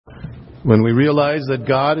When we realize that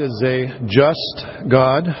God is a just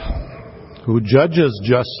God who judges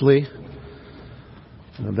justly,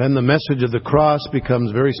 then the message of the cross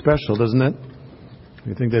becomes very special, doesn't it?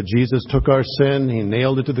 We think that Jesus took our sin, He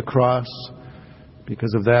nailed it to the cross.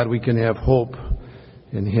 Because of that, we can have hope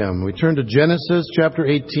in Him. We turn to Genesis chapter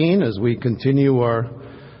 18 as we continue our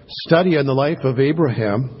study on the life of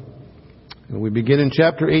Abraham. And we begin in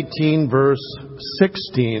chapter 18, verse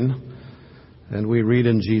 16. And we read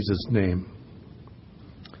in Jesus' name.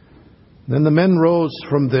 Then the men rose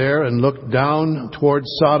from there and looked down toward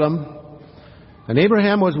Sodom. And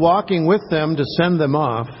Abraham was walking with them to send them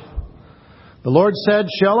off. The Lord said,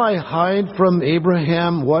 "Shall I hide from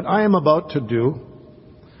Abraham what I am about to do?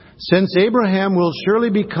 Since Abraham will surely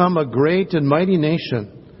become a great and mighty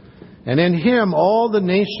nation, and in him all the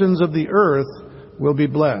nations of the earth will be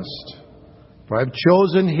blessed. For I have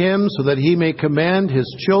chosen him so that he may command his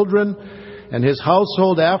children and his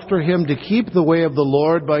household after him to keep the way of the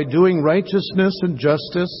Lord by doing righteousness and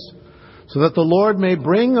justice, so that the Lord may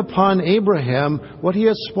bring upon Abraham what he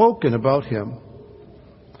has spoken about him."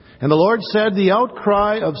 And the Lord said, "The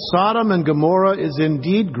outcry of Sodom and Gomorrah is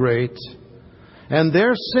indeed great, and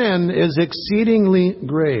their sin is exceedingly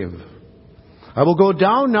grave. I will go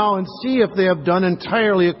down now and see if they have done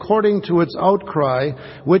entirely according to its outcry,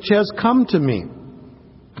 which has come to me.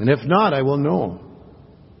 And if not, I will know."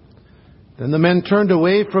 Then the men turned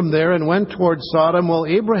away from there and went toward Sodom while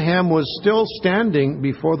Abraham was still standing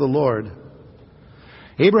before the Lord.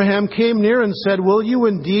 Abraham came near and said, "Will you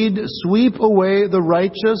indeed sweep away the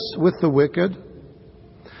righteous with the wicked?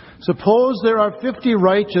 Suppose there are 50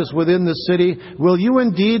 righteous within the city. Will you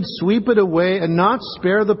indeed sweep it away and not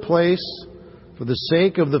spare the place for the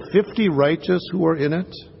sake of the 50 righteous who are in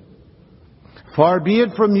it? Far be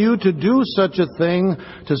it from you to do such a thing,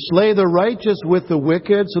 to slay the righteous with the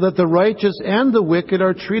wicked, so that the righteous and the wicked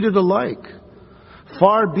are treated alike.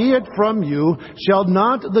 Far be it from you. Shall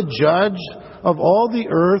not the judge of all the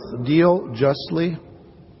earth deal justly?"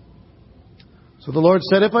 So the Lord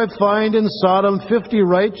said, "If I find in Sodom 50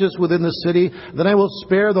 righteous within the city, then I will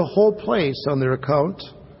spare the whole place on their account."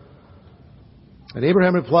 And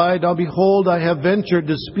Abraham replied, "Now behold, I have ventured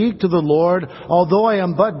to speak to the Lord, although I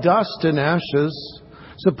am but dust and ashes.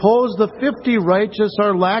 Suppose the 50 righteous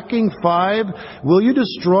are lacking 5, will you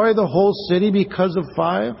destroy the whole city because of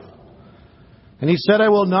 5? And he said, "I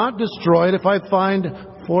will not destroy it if I find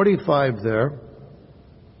 45 there."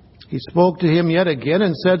 He spoke to him yet again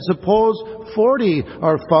and said, "Suppose 40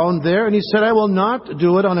 are found there." And he said, "I will not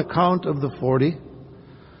do it on account of the 40.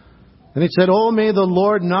 And he said, "Oh, may the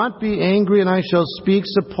Lord not be angry, and I shall speak.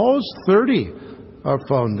 Suppose 30 are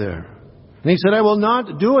found there." And he said, "I will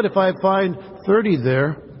not do it if I find 30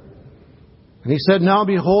 there." And he said, "Now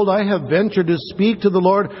behold, I have ventured to speak to the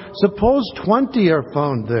Lord. Suppose 20 are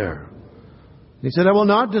found there." And he said, "I will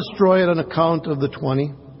not destroy it on account of the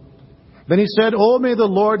 20. Then he said, "Oh, may the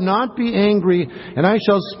Lord not be angry, and I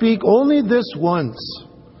shall speak only this once.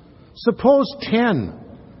 Suppose 10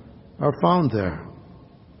 are found there."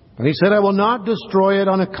 And he said, "I will not destroy it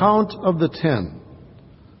on account of the 10.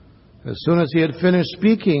 As soon as he had finished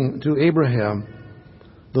speaking to Abraham,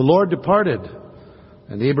 the Lord departed,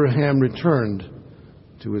 and Abraham returned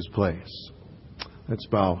to his place. Let's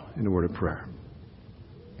bow in a word of prayer.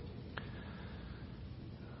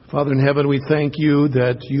 Father in heaven, we thank you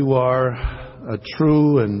that you are a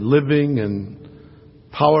true and living and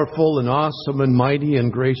powerful and awesome and mighty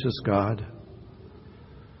and gracious God.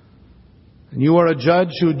 And you are a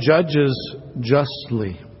judge who judges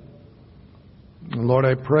justly. And Lord,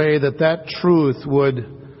 I pray that that truth would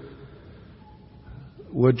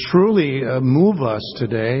truly move us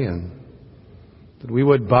today, and that we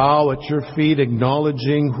would bow at your feet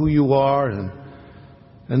acknowledging who you are, and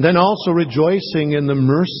then also rejoicing in the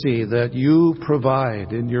mercy that you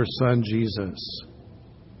provide in your Son Jesus.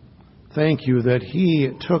 Thank you that he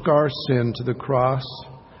took our sin to the cross,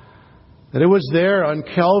 that it was there on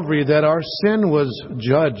Calvary that our sin was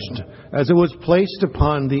judged as it was placed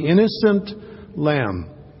upon the innocent Lamb,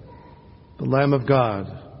 the Lamb of God,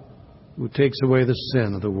 who takes away the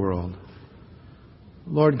sin of the world.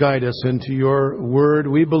 Lord, guide us into your word.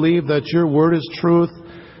 We believe that your word is truth.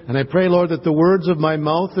 And I pray, Lord, that the words of my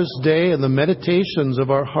mouth this day and the meditations of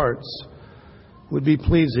our hearts would be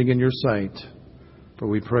pleasing in your sight. For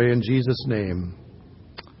we pray in Jesus' name.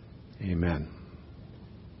 Amen.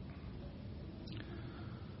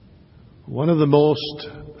 One of the most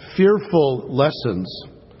fearful lessons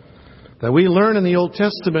that we learn in the Old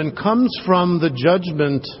Testament comes from the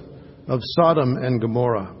judgment of Sodom and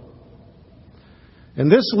Gomorrah. And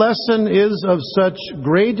this lesson is of such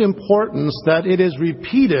great importance that it is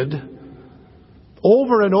repeated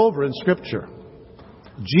Over and over in Scripture,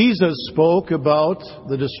 Jesus spoke about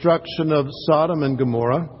the destruction of Sodom and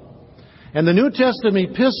Gomorrah. And the New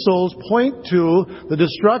Testament epistles point to the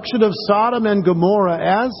destruction of Sodom and Gomorrah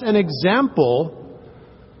as an example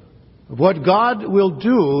of what God will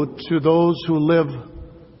do to those who live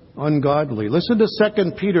ungodly. Listen to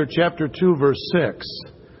 2 Peter chapter 2, verse 6.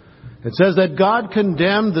 It says that God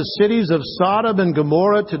condemned the cities of Sodom and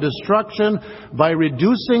Gomorrah to destruction by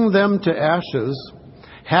reducing them to ashes,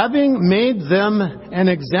 having made them an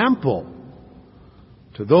example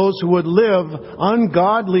to those who would live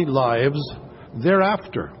ungodly lives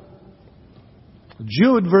thereafter.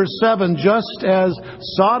 Jude, verse 7, just as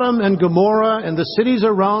Sodom and Gomorrah and the cities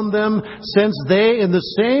around them, since they in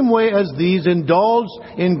the same way as these indulged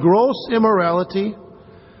in gross immorality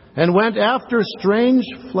and went after strange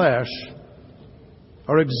flesh,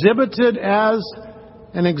 are exhibited as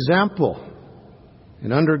an example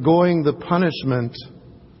in undergoing the punishment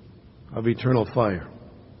of eternal fire.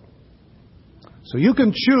 So you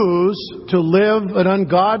can choose to live an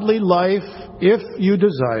ungodly life if you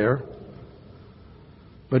desire.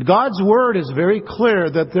 But God's Word is very clear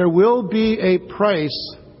that there will be a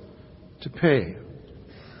price to pay.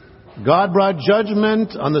 God brought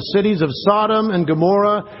judgment on the cities of Sodom and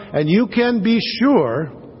Gomorrah, and you can be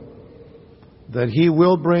sure that He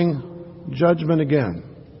will bring judgment again.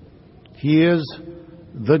 He is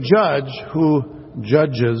the judge who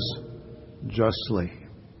judges justly.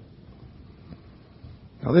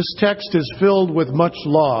 Now, this text is filled with much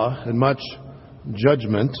law and much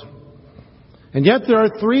judgment. And yet there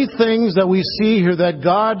are three things that we see here that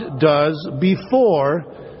God does before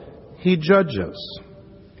He judges.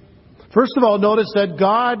 First of all, notice that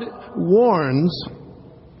God warns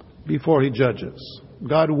before He judges.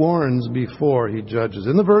 God warns before He judges.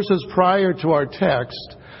 In the verses prior to our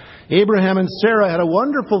text, Abraham and Sarah had a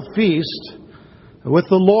wonderful feast with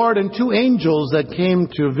the Lord and two angels that came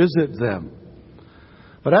to visit them.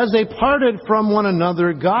 But as they parted from one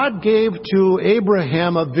another, God gave to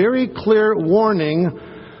Abraham a very clear warning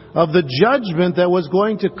of the judgment that was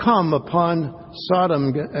going to come upon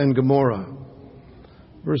Sodom and Gomorrah.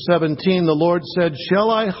 Verse 17, the Lord said,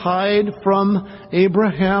 "Shall I hide from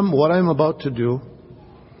Abraham what I am about to do?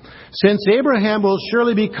 Since Abraham will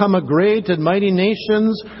surely become a great and mighty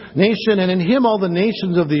nation, and in him all the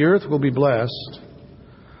nations of the earth will be blessed.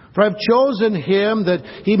 For I have chosen him that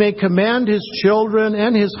he may command his children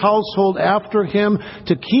and his household after him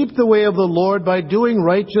to keep the way of the Lord by doing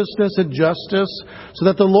righteousness and justice, so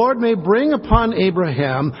that the Lord may bring upon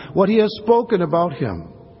Abraham what he has spoken about him."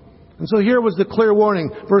 And so here was the clear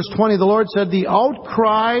warning. Verse 20, the Lord said, "The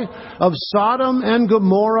outcry of Sodom and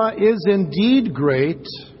Gomorrah is indeed great,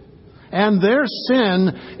 and their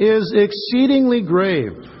sin is exceedingly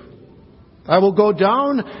grave. I will go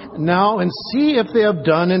down now and see if they have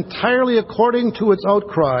done entirely according to its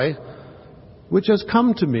outcry, which has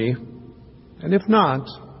come to me, and if not,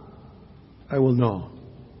 I will know."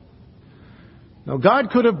 Now, God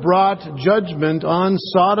could have brought judgment on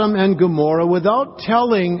Sodom and Gomorrah without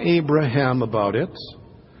telling Abraham about it,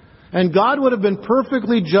 and God would have been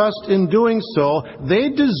perfectly just in doing so. They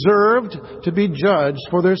deserved to be judged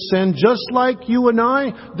for their sin, just like you and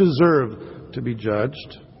I deserve to be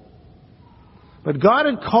judged. But God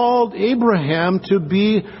had called Abraham to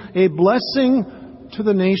be a blessing to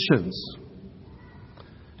the nations.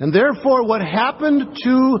 And therefore, what happened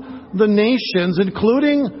to the nations,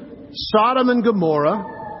 including Sodom and Gomorrah,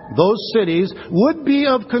 those cities, would be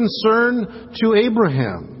of concern to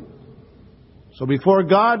Abraham. So before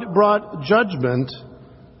God brought judgment,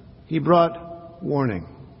 He brought warning.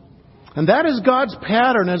 And that is God's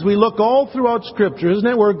pattern as we look all throughout Scripture, isn't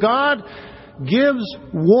it? Where God gives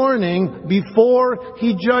warning before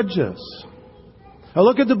He judges. Now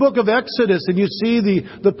look at the book of Exodus and you see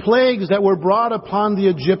the plagues that were brought upon the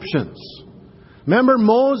Egyptians. Remember,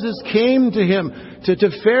 Moses came to him,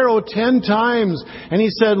 to Pharaoh 10 times, and he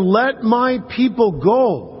said, "Let my people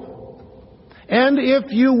go. And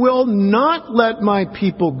if you will not let my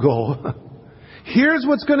people go," here's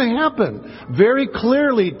what's going to happen. Very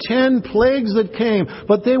clearly, 10 plagues that came,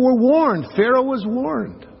 but they were warned. Pharaoh was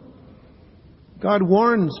warned. God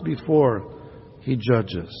warns before He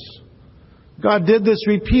judges. God did this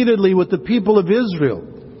repeatedly with the people of Israel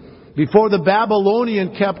before the Babylonian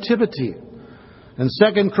captivity. In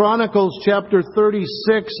 2 Chronicles chapter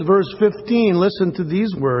 36, verse 15, listen to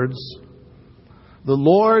these words. "The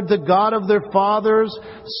Lord, the God of their fathers,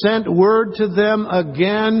 sent word to them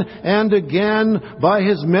again and again by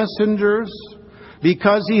His messengers,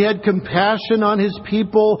 because He had compassion on His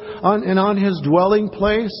people and on His dwelling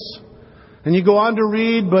place, And you go on to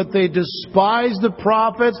read, but they despised the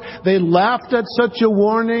prophets. They laughed at such a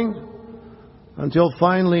warning until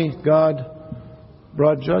finally God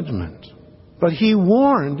brought judgment. But He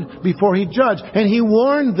warned before He judged. And He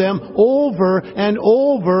warned them over and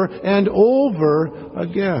over and over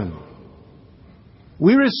again.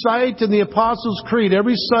 We recite in the Apostles' Creed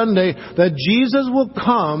every Sunday that Jesus will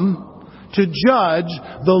come to judge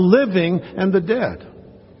the living and the dead.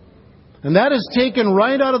 And that is taken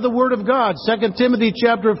right out of the Word of God. 2 Timothy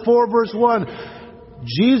chapter 4, verse 1.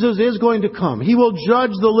 Jesus is going to come. He will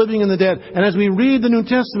judge the living and the dead. And as we read the New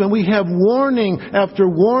Testament, we have warning after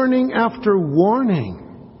warning after warning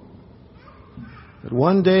that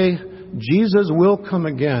one day Jesus will come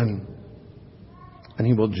again and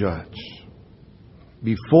He will judge.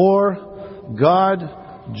 Before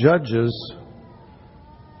God judges,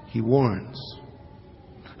 He warns.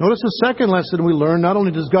 Notice the second lesson we learn. Not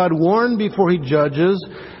only does God warn before He judges,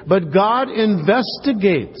 but God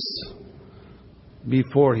investigates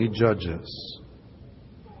before He judges.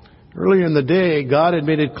 Earlier in the day, God had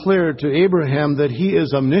made it clear to Abraham that He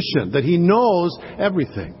is omniscient, that He knows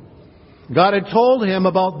everything. God had told him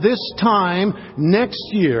about this time next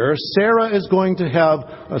year, Sarah is going to have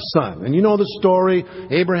a son. And you know the story.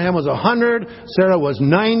 Abraham was 100. Sarah was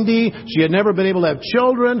 90. She had never been able to have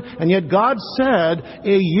children. And yet God said,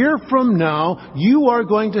 a year from now, you are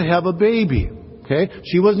going to have a baby. Okay?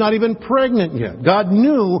 She was not even pregnant yet. God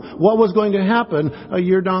knew what was going to happen a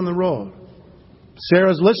year down the road.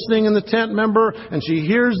 Sarah's listening in the tent, remember, and she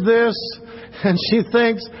hears this, and she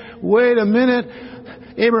thinks, wait a minute.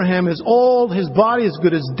 Abraham is old. His body is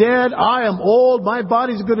good as dead. I am old. My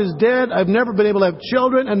body is good as dead. I've never been able to have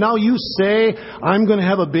children. And now you say, I'm going to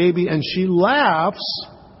have a baby. And she laughs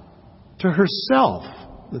to herself,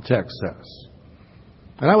 the text says.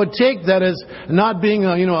 And I would take that as not being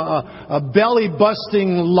a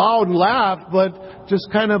belly-busting, loud laugh, but just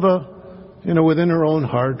kind of within her own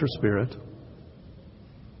heart or spirit.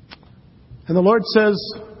 And the Lord says,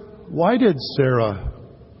 why did Sarah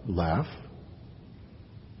laugh?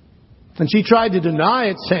 And she tried to deny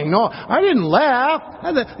it, saying, no, I didn't laugh.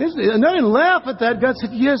 I didn't laugh at that. God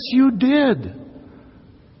said, yes, you did.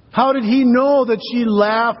 How did He know that she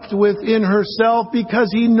laughed within herself?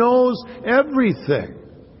 Because He knows everything.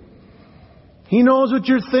 He knows what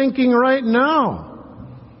you're thinking right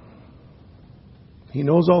now. He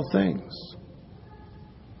knows all things.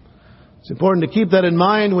 It's important to keep that in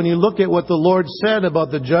mind when you look at what the Lord said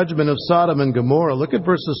about the judgment of Sodom and Gomorrah. Look at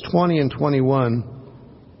verses 20 and 21.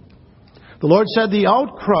 The Lord said, the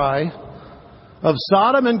outcry of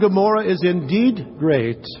Sodom and Gomorrah is indeed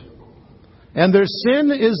great, and their sin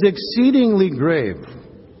is exceedingly grave.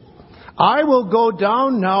 I will go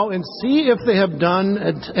down now and see if they have done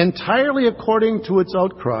entirely according to its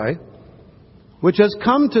outcry, which has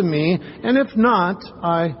come to me, and if not,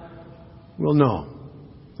 I will know.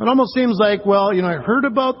 It almost seems like, well, I heard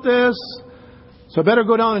about this, so I better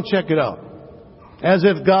go down and check it out. As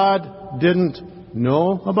if God didn't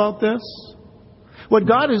know about this. What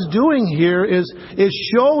God is doing here is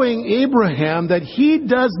showing Abraham that He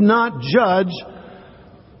does not judge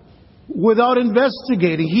without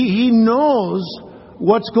investigating. He knows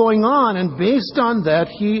what's going on, and based on that,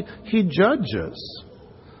 He judges.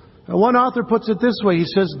 Now, one author puts it this way. He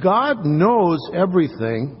says, God knows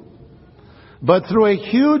everything, but through a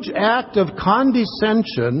huge act of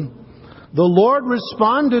condescension, the Lord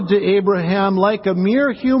responded to Abraham like a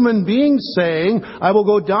mere human being, saying, I will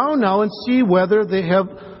go down now and see whether they have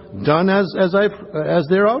done as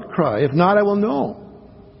their outcry. If not, I will know.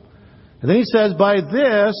 And then he says, by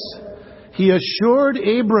this, He assured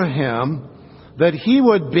Abraham that He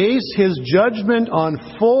would base His judgment on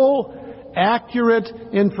full, accurate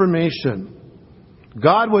information.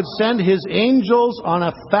 God would send His angels on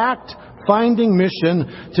a fact-finding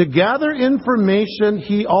mission to gather information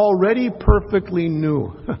He already perfectly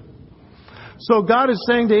knew. So God is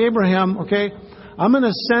saying to Abraham, okay, I'm going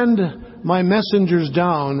to send my messengers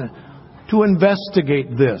down to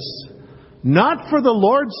investigate this. Not for the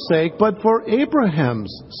Lord's sake, but for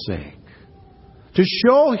Abraham's sake. To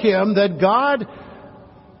show him that God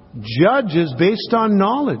judges based on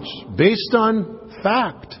knowledge, based on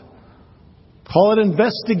fact. Call it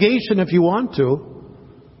investigation if you want to.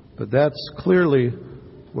 But that's clearly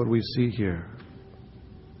what we see here.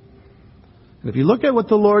 And if you look at what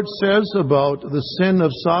the Lord says about the sin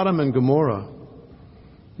of Sodom and Gomorrah,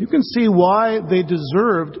 you can see why they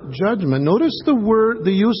deserved judgment. Notice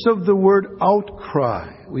the use of the word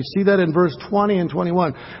outcry. We see that in verse 20 and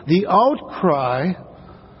 21. The outcry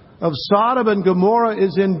of Sodom and Gomorrah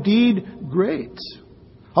is indeed great.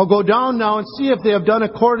 I'll go down now and see if they have done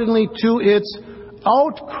accordingly to its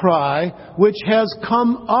outcry which has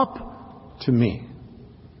come up to me.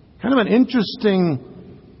 Kind of an interesting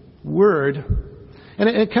word. And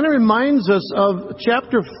it kind of reminds us of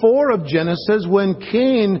chapter 4 of Genesis when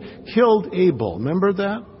Cain killed Abel. Remember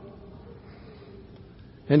that?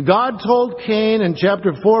 And God told Cain in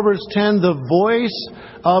chapter 4 verse 10, the voice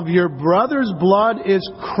of your brother's blood is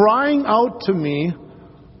crying out to me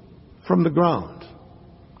from the ground.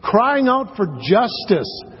 Crying out for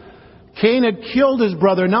justice. Cain had killed his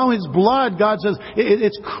brother. Now his blood, God says,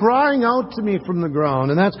 it's crying out to me from the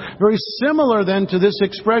ground. And that's very similar then to this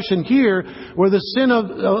expression here, where the sin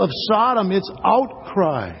of Sodom, its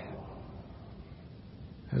outcry,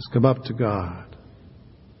 has come up to God.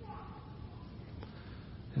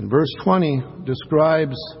 And verse 20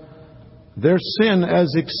 describes their sin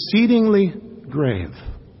as exceedingly grave.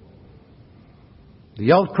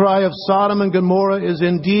 The outcry of Sodom and Gomorrah is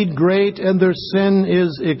indeed great, and their sin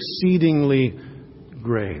is exceedingly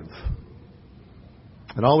grave.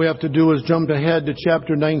 And all we have to do is jump ahead to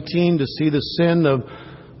chapter 19 to see the sin of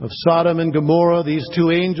Sodom and Gomorrah. These two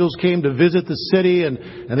angels came to visit the city, and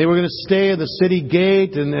they were going to stay at the city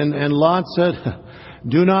gate, and Lot said,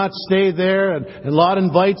 do not stay there. And Lot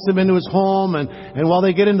invites them into his home, and while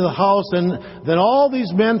they get into the house, and then all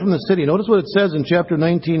these men from the city, notice what it says in chapter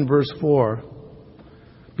 19, verse 4.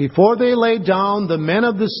 Before they lay down, the men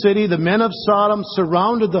of the city, the men of Sodom,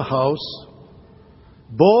 surrounded the house,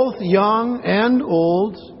 both young and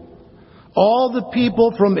old, all the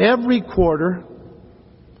people from every quarter.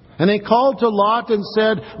 And they called to Lot and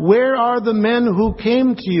said, where are the men who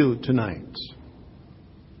came to you tonight?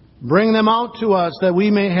 Bring them out to us that we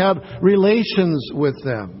may have relations with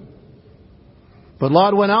them. But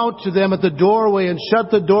Lot went out to them at the doorway and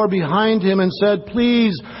shut the door behind him and said,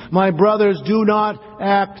 please, my brothers, do not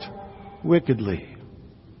act wickedly.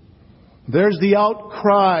 There's the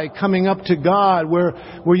outcry coming up to God where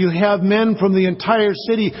you have men from the entire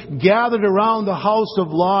city gathered around the house of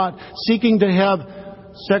Lot seeking to have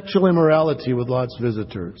sexual immorality with Lot's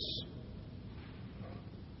visitors.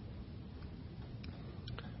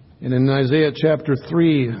 And in Isaiah chapter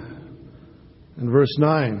 3 and verse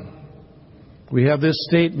 9, we have this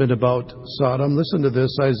statement about Sodom. Listen to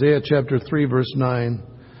this, Isaiah chapter 3, verse 9.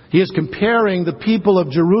 He is comparing the people of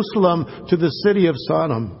Jerusalem to the city of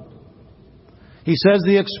Sodom. He says,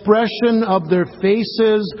 the expression of their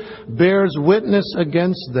faces bears witness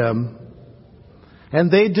against them, and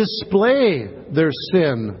they display their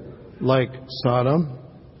sin like Sodom.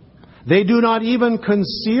 They do not even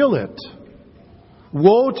conceal it.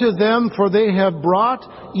 Woe to them, for they have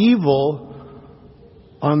brought evil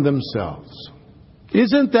on themselves.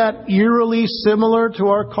 Isn't that eerily similar to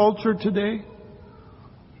our culture today?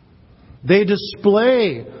 They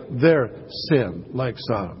display their sin like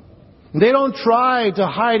Sodom. They don't try to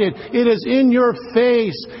hide it. It is in your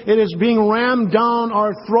face. It is being rammed down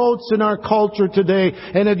our throats in our culture today.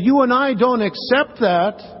 And if you and I don't accept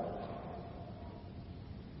that,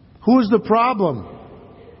 who's the problem?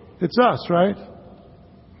 It's us, right?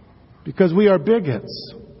 Because we are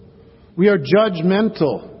bigots. We are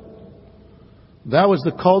judgmental. That was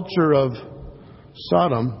the culture of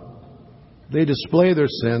Sodom. They display their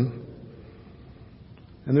sin,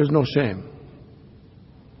 and there's no shame.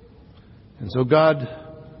 And so God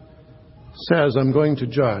says, I'm going to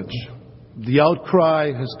judge. The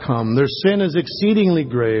outcry has come. Their sin is exceedingly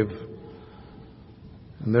grave,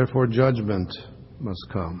 and therefore judgment must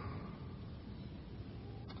come.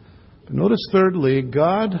 But notice thirdly,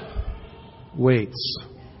 God waits.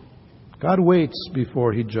 God waits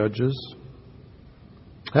before He judges.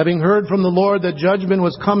 Having heard from the Lord that judgment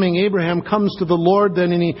was coming, Abraham comes to the Lord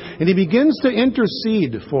then, and he begins to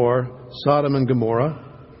intercede for Sodom and Gomorrah.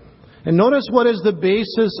 And notice what is the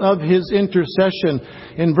basis of his intercession.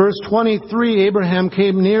 In verse 23, Abraham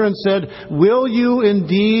came near and said, will you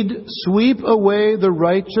indeed sweep away the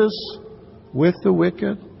righteous with the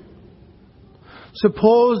wicked?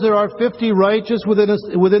 Suppose there are 50 righteous within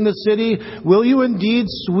the city. Will you indeed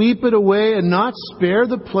sweep it away and not spare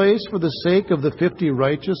the place for the sake of the 50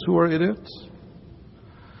 righteous who are in it?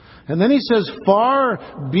 And then he says,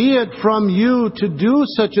 far be it from you to do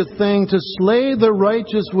such a thing, to slay the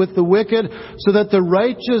righteous with the wicked, so that the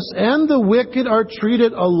righteous and the wicked are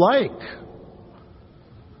treated alike.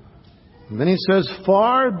 And then he says,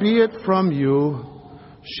 far be it from you.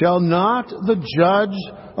 Shall not the judge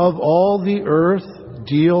of all the earth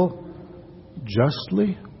deal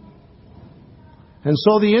justly? And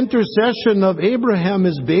so the intercession of Abraham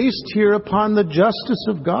is based here upon the justice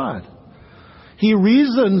of God. He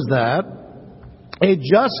reasons that a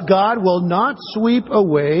just God will not sweep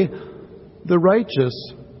away the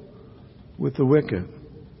righteous with the wicked.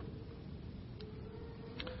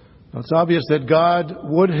 It's obvious that God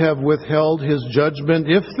would have withheld His judgment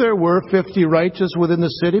if there were 50 righteous within the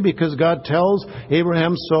city, because God tells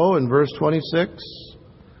Abraham so in verse 26.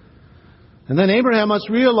 And then Abraham must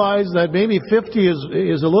realize that maybe 50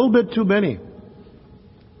 is a little bit too many.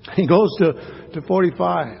 He goes to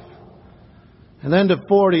 45. And then to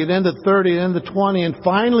 40, then to 30, then to 20, and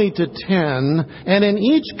finally to 10. And in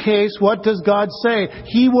each case, what does God say?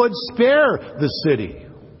 He would spare the city.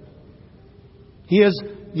 He is,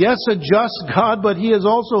 yes, a just God, but He is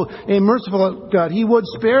also a merciful God. He would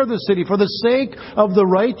spare the city. For the sake of the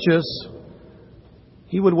righteous,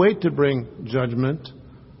 He would wait to bring judgment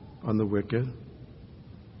on the wicked.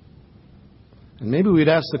 And maybe we'd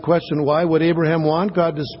ask the question, why would Abraham want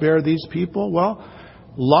God to spare these people? Well,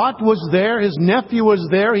 Lot was there. His nephew was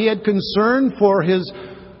there. He had concern for his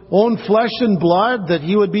own flesh and blood, that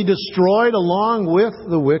he would be destroyed along with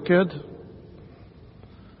the wicked.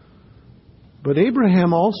 But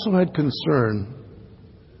Abraham also had concern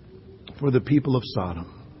for the people of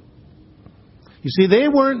Sodom. You see, they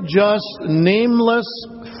weren't just nameless,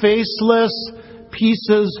 faceless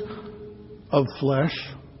pieces of flesh.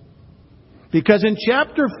 Because in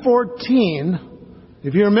chapter 14,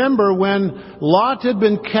 if you remember, when Lot had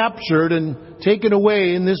been captured and taken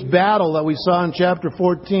away in this battle that we saw in chapter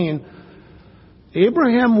 14,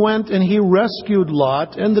 Abraham went and he rescued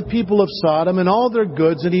Lot and the people of Sodom and all their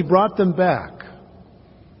goods, and he brought them back.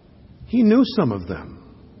 He knew some of them.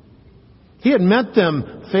 He had met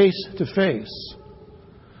them face to face.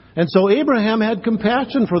 And so Abraham had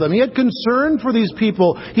compassion for them. He had concern for these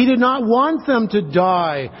people. He did not want them to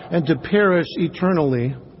die and to perish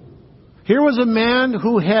eternally. Here was a man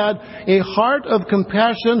who had a heart of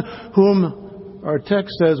compassion, whom our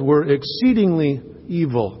text says were exceedingly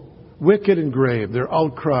evil, wicked and grave. Their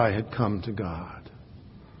outcry had come to God.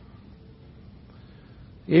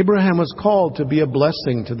 Abraham was called to be a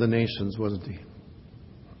blessing to the nations, wasn't he?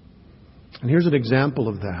 And here's an example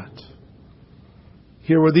of that.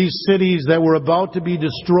 Here were these cities that were about to be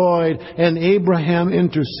destroyed, and Abraham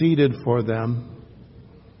interceded for them,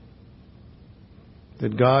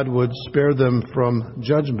 that God would spare them from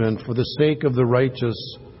judgment for the sake of the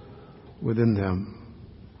righteous within them.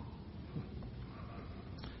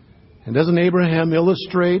 And doesn't Abraham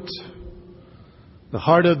illustrate the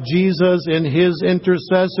heart of Jesus in His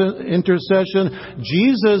intercession?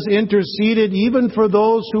 Jesus interceded even for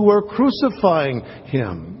those who were crucifying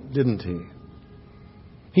Him, didn't He?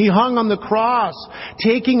 He hung on the cross,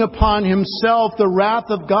 taking upon Himself the wrath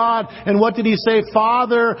of God. And what did He say?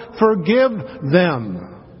 Father, forgive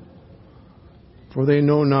them, for they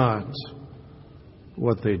know not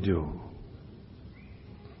what they do.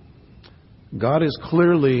 God is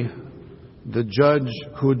clearly the judge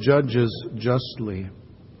who judges justly.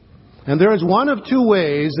 And there is one of two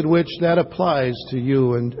ways in which that applies to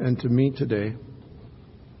you and to me today.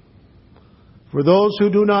 For those who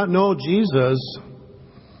do not know Jesus,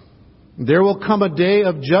 there will come a day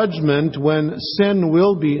of judgment when sin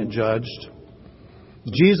will be judged.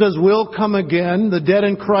 Jesus will come again. The dead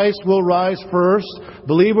in Christ will rise first.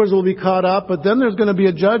 Believers will be caught up. But then there's going to be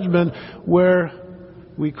a judgment where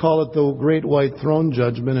we call it the Great White Throne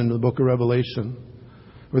Judgment in the book of Revelation,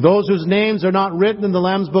 where those whose names are not written in the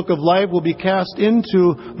Lamb's Book of Life will be cast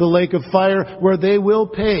into the lake of fire, where they will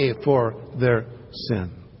pay for their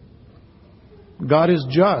sin. God is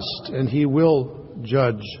just, and He will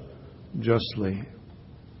judge justly.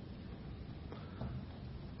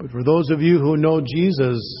 But for those of you who know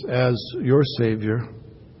Jesus as your Savior,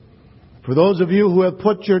 for those of you who have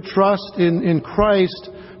put your trust in Christ,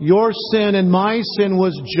 your sin and my sin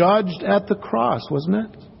was judged at the cross, wasn't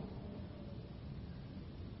it?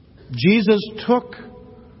 Jesus took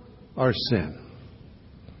our sin.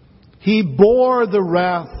 He bore the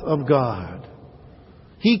wrath of God.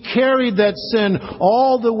 He carried that sin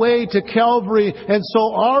all the way to Calvary, and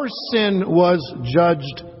so our sin was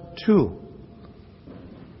judged too.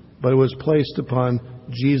 But it was placed upon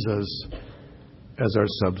Jesus as our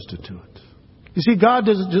substitute. You see, God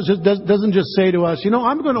doesn't just say to us,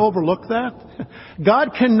 I'm going to overlook that.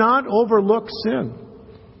 God cannot overlook sin.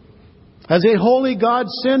 As a holy God,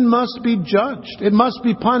 sin must be judged. It must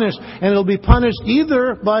be punished. And it'll be punished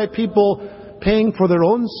either by people paying for their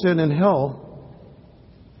own sin in hell,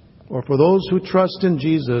 or for those who trust in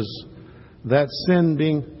Jesus, that sin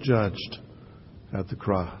being judged at the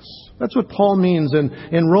cross. That's what Paul means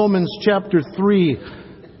in Romans chapter 3,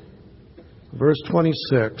 verse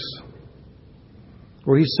 26,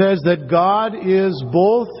 where he says that God is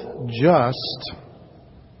both just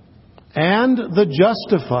and the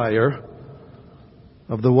justifier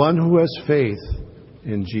of the one who has faith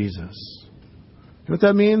in Jesus. What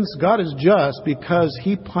that means? God is just because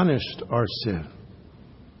He punished our sin.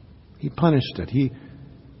 He punished it. He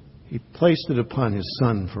placed it upon His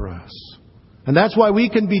Son for us. And that's why we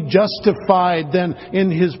can be justified then in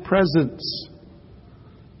His presence.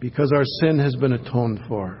 Because our sin has been atoned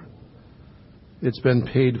for. It's been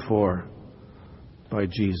paid for by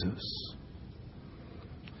Jesus.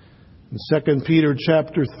 In 2 Peter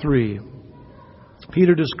chapter 3,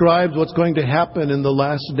 Peter describes what's going to happen in the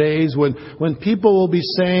last days when people will be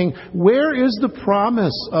saying, where is the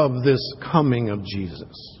promise of this coming of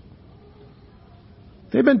Jesus?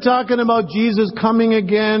 They've been talking about Jesus coming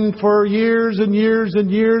again for years and years and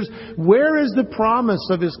years. Where is the promise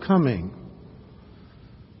of His coming?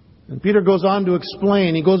 And Peter goes on to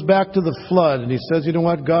explain. He goes back to the flood and he says, you know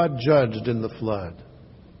what? God judged in the flood.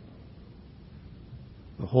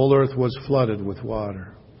 The whole earth was flooded with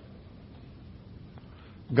water.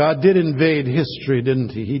 God did invade history,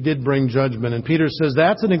 didn't He? He did bring judgment. And Peter says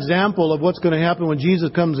that's an example of what's going to happen when Jesus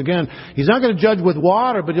comes again. He's not going to judge with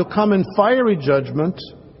water, but He'll come in fiery judgment.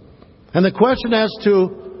 And the question as to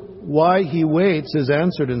why He waits is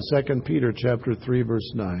answered in 2 Peter chapter 3, verse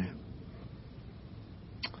 9.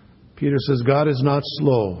 Peter says, God is not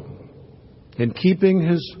slow in keeping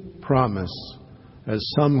His promise, as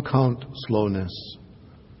some count slowness,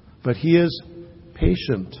 but He is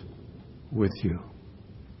patient with you,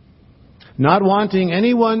 not wanting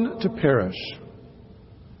anyone to perish,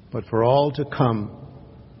 but for all to come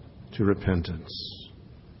to repentance.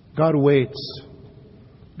 God waits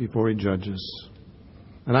before He judges.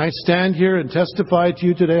 And I stand here and testify to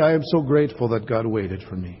you today, I am so grateful that God waited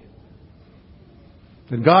for me.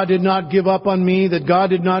 That God did not give up on me, that God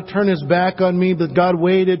did not turn His back on me, that God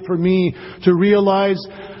waited for me to realize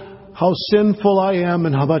how sinful I am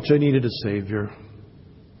and how much I needed a Savior.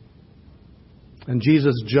 And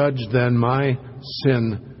Jesus judged then my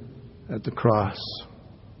sin at the cross,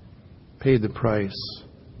 paid the price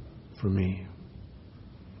for me.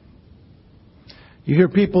 You hear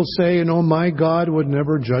people say, you know, my God would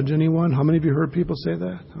never judge anyone. How many of you heard people say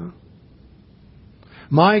that? Huh?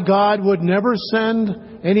 My God would never send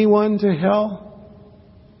anyone to hell.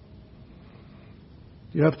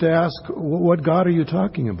 You have to ask, what God are you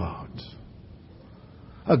talking about?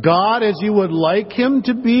 A God as you would like Him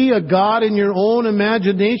to be? A God in your own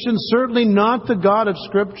imagination? Certainly not the God of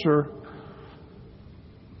Scripture.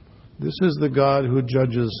 This is the God who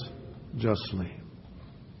judges justly.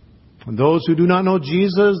 And those who do not know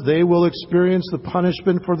Jesus, they will experience the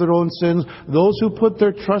punishment for their own sins. Those who put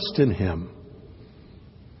their trust in Him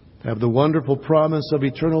have the wonderful promise of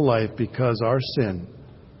eternal life because our sin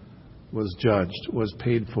was judged, was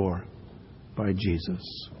paid for by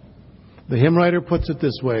Jesus. The hymn writer puts it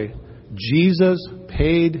this way, Jesus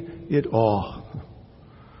paid it all.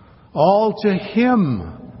 All to Him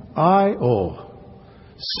I owe.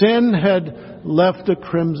 Sin had left a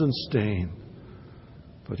crimson stain,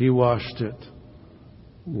 but He washed it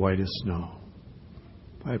white as snow.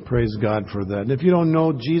 I praise God for that. And if you don't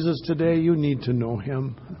know Jesus today, you need to know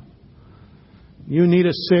Him. You need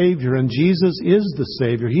a Savior, and Jesus is the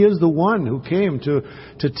Savior. He is the one who came to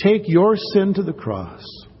take your sin to the cross.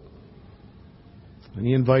 And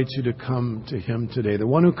He invites you to come to Him today. The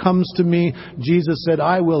one who comes to me, Jesus said,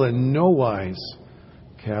 I will in no wise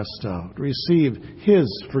cast out. Receive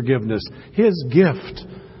His forgiveness, His gift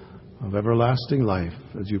of everlasting life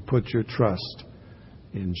as you put your trust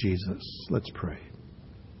in Jesus. Let's pray.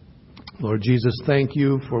 Lord Jesus, thank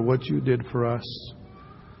You for what You did for us.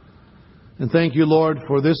 And thank You, Lord,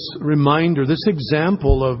 for this reminder, this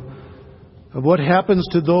example of what happens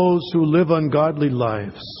to those who live ungodly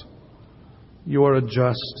lives. You are a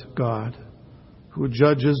just God who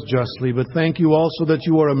judges justly. But thank You also that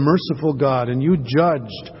You are a merciful God and You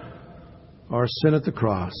judged our sin at the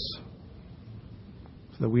cross,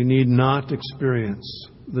 so that we need not experience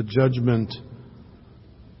the judgment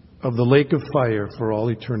of the lake of fire for all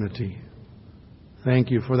eternity.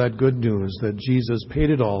 Thank You for that good news that Jesus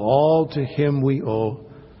paid it all. All to Him we owe.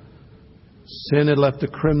 Sin had left a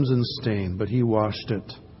crimson stain, but He washed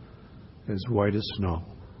it as white as snow.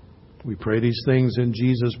 We pray these things in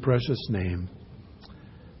Jesus' precious name.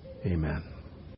 Amen.